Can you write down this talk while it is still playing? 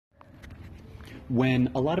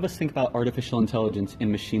When a lot of us think about artificial intelligence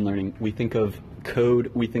and machine learning, we think of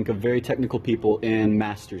code, we think of very technical people in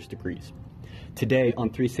master's degrees. Today on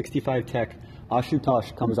 365 Tech,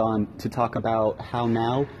 Ashutosh comes on to talk about how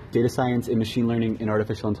now data science and machine learning and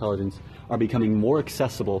artificial intelligence are becoming more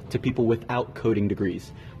accessible to people without coding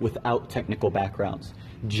degrees, without technical backgrounds.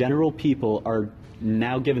 General people are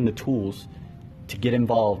now given the tools to get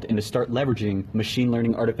involved and to start leveraging machine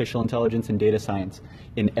learning, artificial intelligence, and data science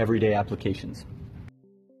in everyday applications.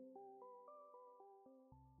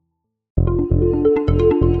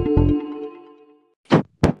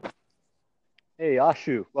 Hey,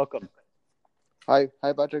 Ashu, welcome. Hi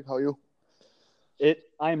Patrick, how are you?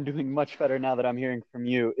 I am doing much better now that I'm hearing from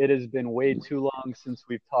you. It has been way too long since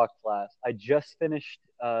we've talked last. I just finished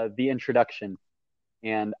the introduction,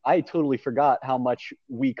 and I totally forgot how much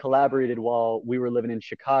we collaborated while we were living in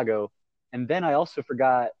Chicago. And then I also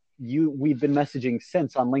forgot we've been messaging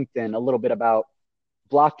since on LinkedIn a little bit about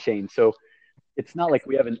blockchain. So it's not like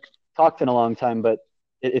we haven't talked in a long time, but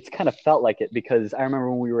it's kind of felt like it because I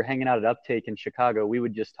remember when we were hanging out at Uptake in Chicago, we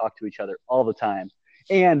would just talk to each other all the time.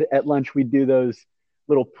 And at lunch, we'd do those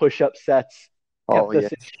little push-up sets, Oh kept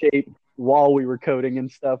us yes, in shape while we were coding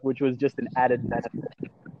and stuff, which was just an added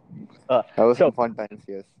benefit. that was So some fun times.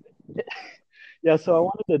 Yes. yeah, so I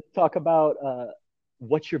wanted to talk about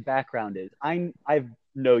what your background is. I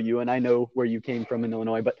know you and I know where you came from in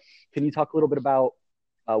Illinois, but can you talk a little bit about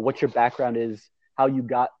what your background is, how you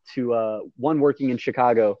got to one, working in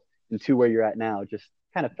Chicago, and two, where you're at now? Just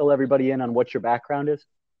kind of fill everybody in on what your background is.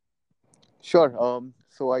 Sure.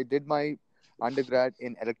 So I did my undergrad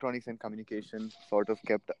in electronics and communication. Sort of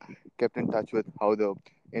kept in touch with how the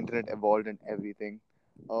internet evolved and everything.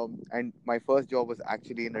 And my first job was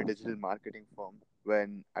actually in a digital marketing firm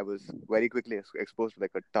when I was very quickly exposed to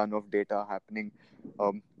like a ton of data happening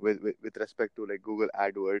with respect to like Google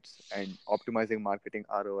AdWords and optimizing marketing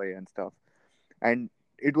ROI and stuff. And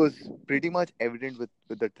it was pretty much evident with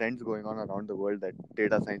the trends going on around the world that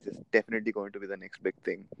data science is definitely going to be the next big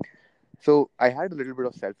thing. So I had a little bit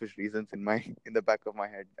of selfish reasons in the back of my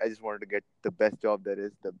head. I just wanted to get the best job there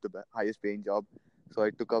is, the highest paying job. So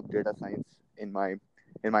I took up data science in my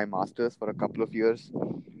masters for a couple of years,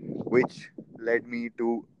 which led me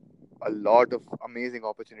to a lot of amazing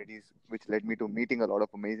opportunities, which led me to meeting a lot of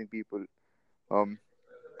amazing people. Um,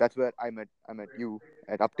 that's where I met you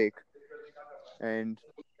at Uptake, and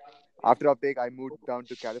after Uptake I moved down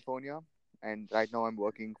to California, and right now I'm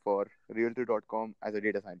working for Realtor.com as a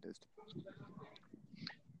data scientist.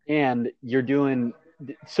 And you're doing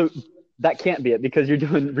so that can't be it because you're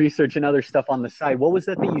doing research and other stuff on the side. What was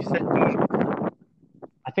that you sent me?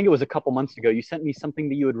 I think it was a couple months ago. You sent me something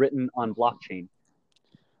that you had written on blockchain.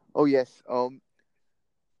 Oh yes.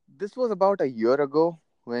 This was about a year ago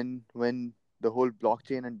when the whole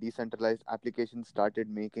blockchain and decentralized applications started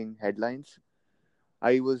making headlines.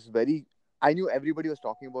 I was very I knew everybody was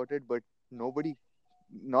talking about it, but nobody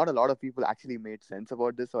not a lot of people actually made sense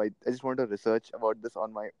about this. So I just wanted to research about this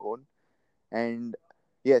on my own. And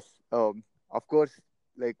yes, of course,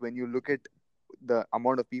 like when you look at the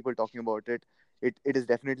amount of people talking about it, it is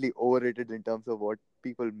definitely overrated in terms of what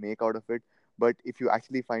people make out of it. But if you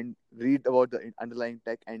actually read about the underlying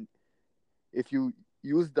tech, and if you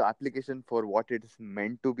use the application for what it is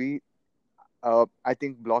meant to be, I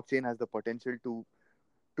think blockchain has the potential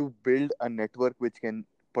to build a network which can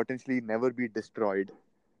potentially never be destroyed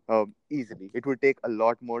easily. It would take it a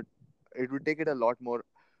lot more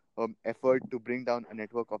effort to bring down a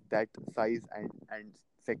network of that size and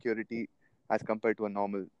security as compared to a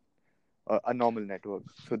normal network.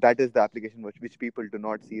 So that is the application which people do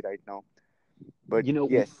not see right now. But You know,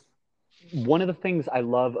 yes. one of the things I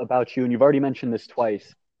love about you, and you've already mentioned this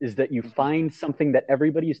twice, is that you Mhm. find something that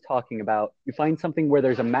everybody is talking about. You find something where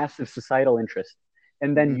there's a massive societal interest,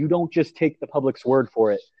 and then Mhm. you don't just take the public's word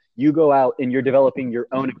for it. You go out and you're developing your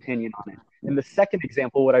own opinion on it. And the second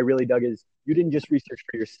example, what I really dug is you didn't just research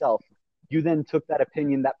for yourself. You then took that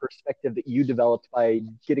opinion, that perspective that you developed by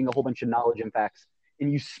getting a whole bunch of knowledge and facts,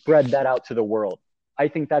 and you spread that out to the world. I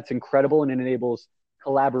think that's incredible, and it enables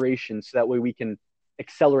collaboration so that way we can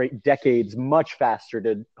accelerate decades much faster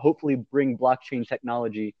to hopefully bring blockchain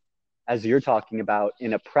technology, as you're talking about,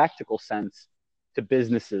 in a practical sense to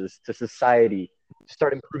businesses, to society, to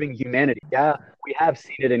start improving humanity. Yeah, we have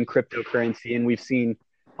seen it in cryptocurrency and we've seen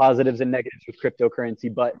positives and negatives with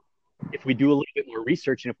cryptocurrency, but if we do a little bit more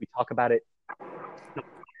research and if we talk about it,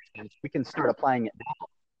 we can start applying it now.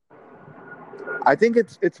 I think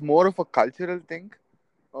it's more of a cultural thing.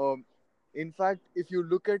 Um, in fact, if you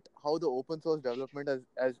look at how the open source development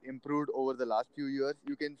has improved over the last few years,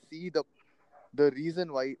 you can see the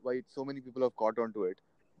reason why so many people have caught on to it.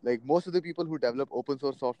 like most of the people who develop open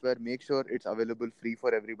source software make sure it's available free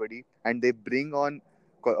for everybody, and they bring on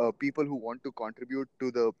people who want to contribute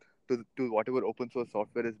to the to whatever open source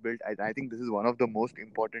software is built. I think this is one of the most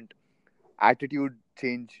important attitude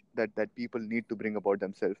change that people need to bring about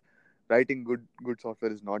themselves. Writing good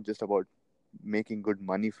software is not just about making good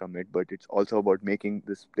money from it, but it's also about making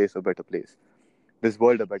this place a better place, this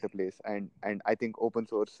world a better place. And I think open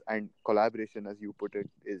source and collaboration, as you put it,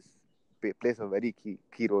 plays a very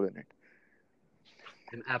key role in it.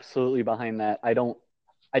 I'm absolutely behind that.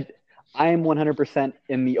 I, I am 100%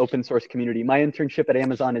 in the open source community. My internship at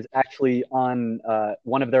Amazon is actually on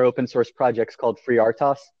one of their open source projects called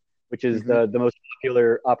FreeRTOS, which is Mm-hmm. the most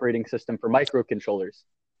popular operating system for microcontrollers.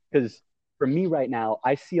 Because for me right now,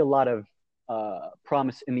 I see a lot of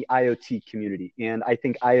promise in the IoT community. And I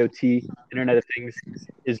think IoT, Internet of Things,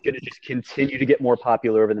 is going to just continue to get more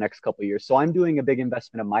popular over the next couple of years. So I'm doing a big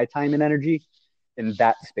investment of my time and energy in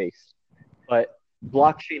that space. But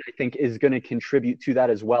blockchain, I think, is going to contribute to that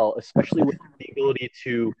as well, especially with the ability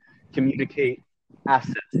to communicate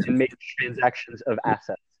assets and make transactions of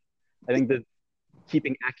assets. I think that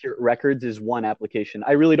keeping accurate records is one application.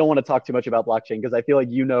 I really don't want to talk too much about blockchain because I feel like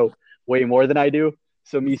you know way more than I do.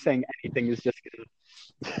 So me saying anything is just gonna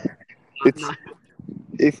It's not.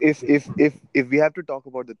 if we have to talk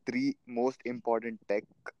about the three most important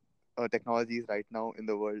technologies right now in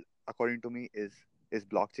the world, according to me, is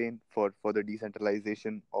blockchain for the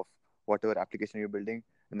decentralization of whatever application you're building,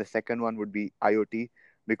 and the second one would be IoT,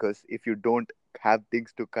 because if you don't have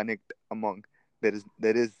things to connect among, there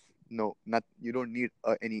is no not you don't need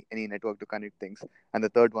any network to connect things, and the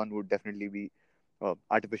third one would definitely be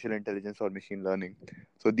artificial intelligence or machine learning.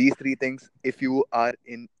 So these three things, if you are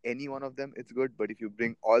in any one of them, it's good. But if you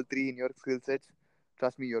bring all three in your skill sets,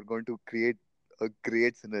 trust me, you're going to create a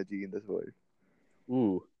great synergy in this world.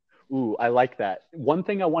 Ooh, ooh, I like that. One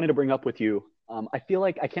thing I wanted to bring up with you. I feel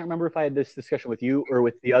like I can't remember if I had this discussion with you or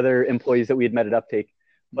with the other employees that we had met at Uptake,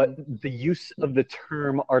 but Hmm. the use of the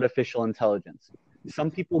term artificial intelligence.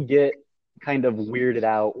 Some people get kind of weirded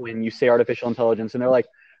out when you say artificial intelligence, and they're like,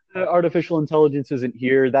 artificial intelligence isn't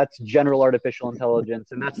here. That's general artificial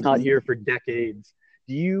intelligence, and that's not here for decades.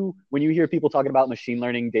 Do you, when you hear people talking about machine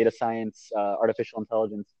learning, data science, artificial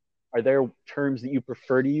intelligence, are there terms that you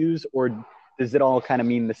prefer to use, or does it all kind of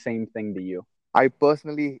mean the same thing to you? I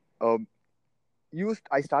personally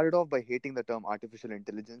I started off by hating the term artificial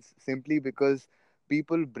intelligence simply because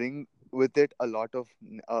people bring with it a lot of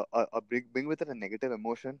bring with it a negative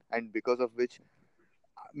emotion, and because of which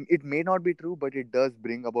it may not be true, but it does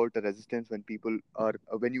bring about a resistance when people are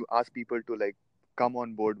when you ask people to like come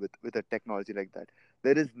on board with a technology like that.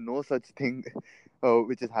 There is no such thing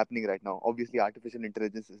which is happening right now. Obviously, artificial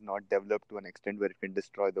intelligence is not developed to an extent where it can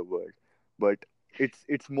destroy the world, but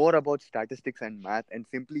it's more about statistics and math and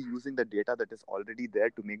simply using the data that is already there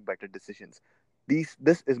to make better decisions. This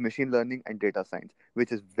is machine learning and data science,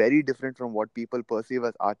 which is very different from what people perceive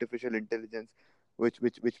as artificial intelligence, which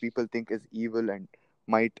people think is evil and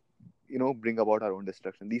might bring about our own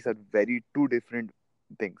destruction. These are very two different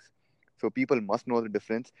things, so people must know the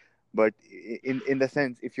difference. But in the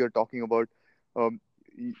sense, if you're talking about um,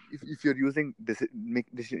 if you're using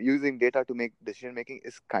using data to make decision making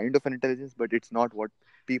is kind of an intelligence, but it's not what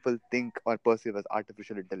people think or perceive as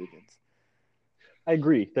artificial intelligence. I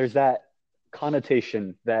agree. There's that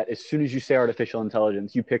connotation that as soon as you say artificial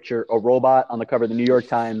intelligence, you picture a robot on the cover of the New York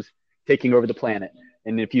Times taking over the planet.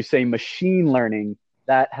 And if you say machine learning,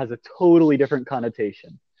 that has a totally different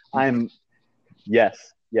connotation. Hmm. I'm yes,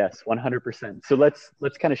 yes, 100%. So let's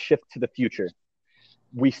kind of shift to the future.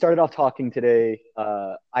 We started off talking today.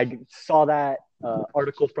 I saw that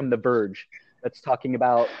article from The Verge that's talking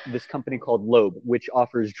about this company called Lobe, which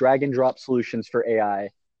offers drag and drop solutions for AI,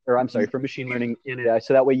 or I'm sorry, for machine learning in AI.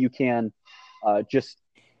 So that way you can just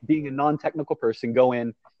being a non-technical person go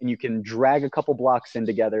in and you can drag a couple blocks in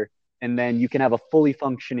together, and then you can have a fully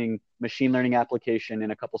functioning machine learning application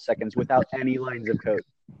in a couple seconds without any lines of code.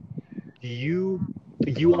 Do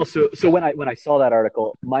you also, so when I saw that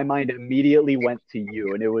article, my mind immediately went to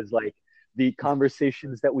you, and it was like the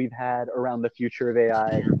conversations that we've had around the future of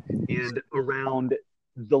AI and around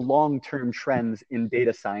the long-term trends in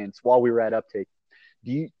data science while we were at Uptake.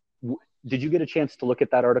 Do you did you get a chance to look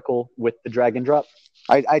at that article with the drag and drop?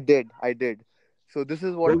 I did. So this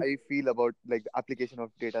is what What I feel about like the application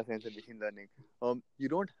of data science and machine learning. You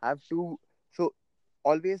don't have to. So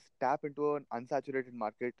always tap into an unsaturated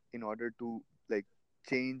market in order to like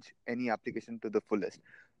change any application to the fullest.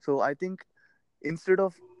 So I think instead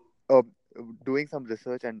of uh, doing some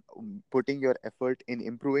research and putting your effort in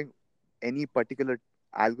improving any particular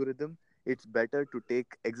algorithm, it's better to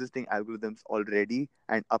take existing algorithms already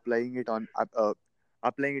and applying it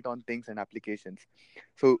on things and applications.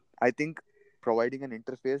 So I think providing an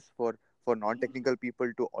interface for non-technical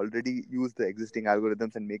people to already use the existing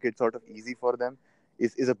algorithms and make it sort of easy for them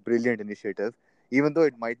is a brilliant initiative. Even though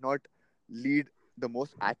it might not lead the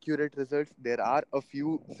most accurate results, there are a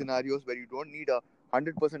few scenarios where you don't need a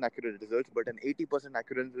 100% accurate results, but an 80%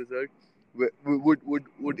 accurate result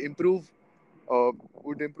would improve uh,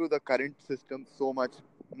 would improve the current system so much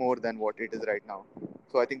more than what it is right now.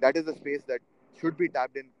 So I think that is the space that should be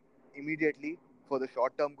tapped in immediately for the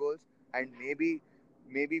short term goals, and maybe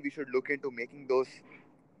we should look into making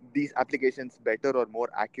these applications better or more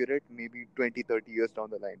accurate maybe 20-30 years down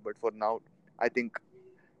the line. But for now, I think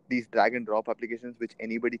these drag and drop applications which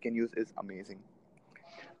anybody can use is amazing.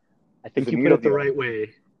 I It's think the you need put of it the the hour. right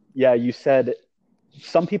way. Yeah, you said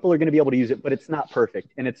some people are going to be able to use it, but it's not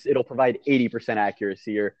perfect, and it'll provide 80%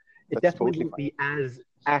 accuracy, or it That's definitely totally won't fine. be as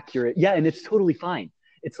accurate. Yeah, and it's totally fine.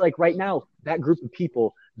 It's like right now, that group of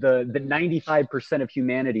people, the 95% of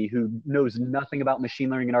humanity who knows nothing about machine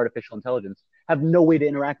learning and artificial intelligence, have no way to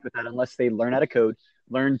interact with that unless they learn how to code,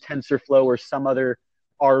 learn TensorFlow or some other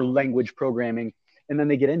R language programming, and then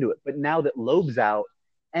they get into it. But now that Loeb's out,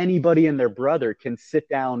 anybody and their brother can sit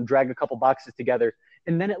down, drag a couple boxes together,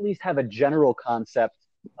 and then at least have a general concept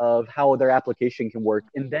of how their application can work.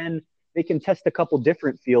 And then they can test a couple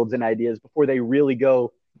different fields and ideas before they really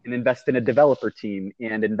go and invest in a developer team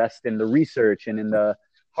and invest in the research and in the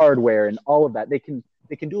hardware and all of that. They can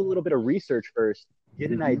do a little bit of research first,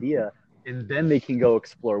 get an Mm-hmm. idea, and then they can go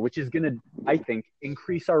explore, which is going to, I think,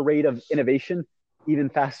 increase our rate of innovation even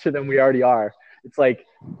faster than we already are. It's like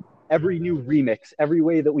every new remix, every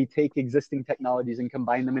way that we take existing technologies and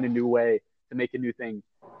combine them in a new way to make a new thing,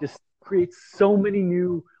 just creates so many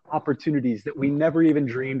new opportunities that we never even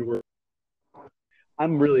dreamed were.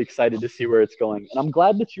 I'm really excited to see where it's going, and I'm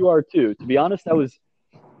glad that you are too. To be honest,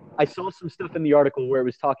 I saw some stuff in the article where it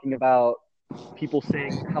was talking about people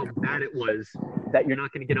saying how bad it was that you're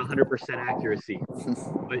not going to get 100% accuracy,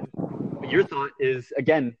 but your thought is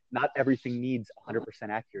again, not everything needs 100%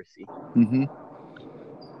 accuracy. Mm-hmm.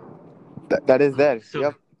 That is there. So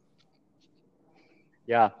Yep.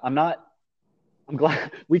 yeah, I'm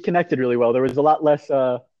glad we connected really well. There was a lot less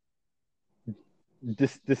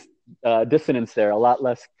dissonance there, a lot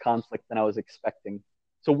less conflict than I was expecting.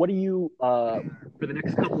 So, what do you for the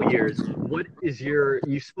next couple of years? What is your?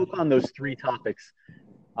 You spoke on those three topics.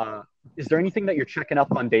 Uh, is there anything that you're checking up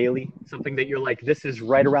on daily? Something that you're like, this is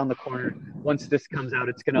right around the corner. Once this comes out,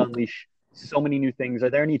 it's going to unleash so many new things. Are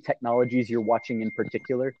there any technologies you're watching in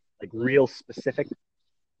particular, like real specific?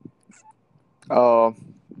 Uh,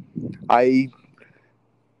 I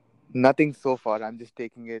Nothing so far. I'm just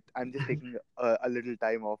taking it. I'm just taking a little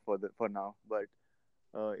time off for now. But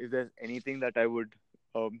if there's anything that I would,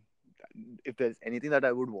 um, if there's anything that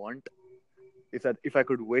I would want, if I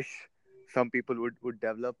could wish some people would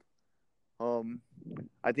develop, um,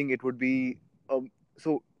 I think it would be.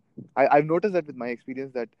 So I've noticed that with my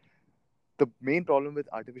experience that the main problem with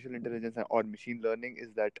artificial intelligence or machine learning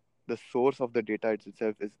is that the source of the data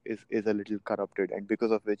itself is a little corrupted, and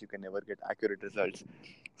because of which you can never get accurate results.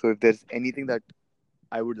 So if there's anything that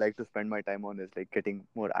I would like to spend my time on is like getting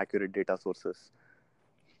more accurate data sources,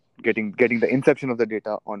 getting the inception of the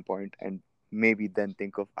data on point, and maybe then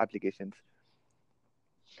think of applications.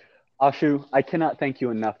 Ashu, I cannot thank you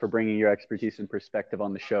enough for bringing your expertise and perspective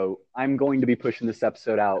on the show. I'm going to be pushing this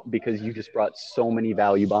episode out because you just brought so many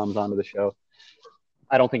value bombs onto the show.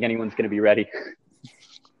 I don't think anyone's going to be ready.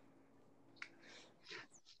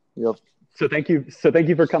 Yep. So thank you. So thank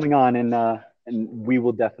you for coming on, and we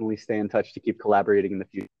will definitely stay in touch to keep collaborating in the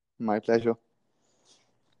future. My pleasure.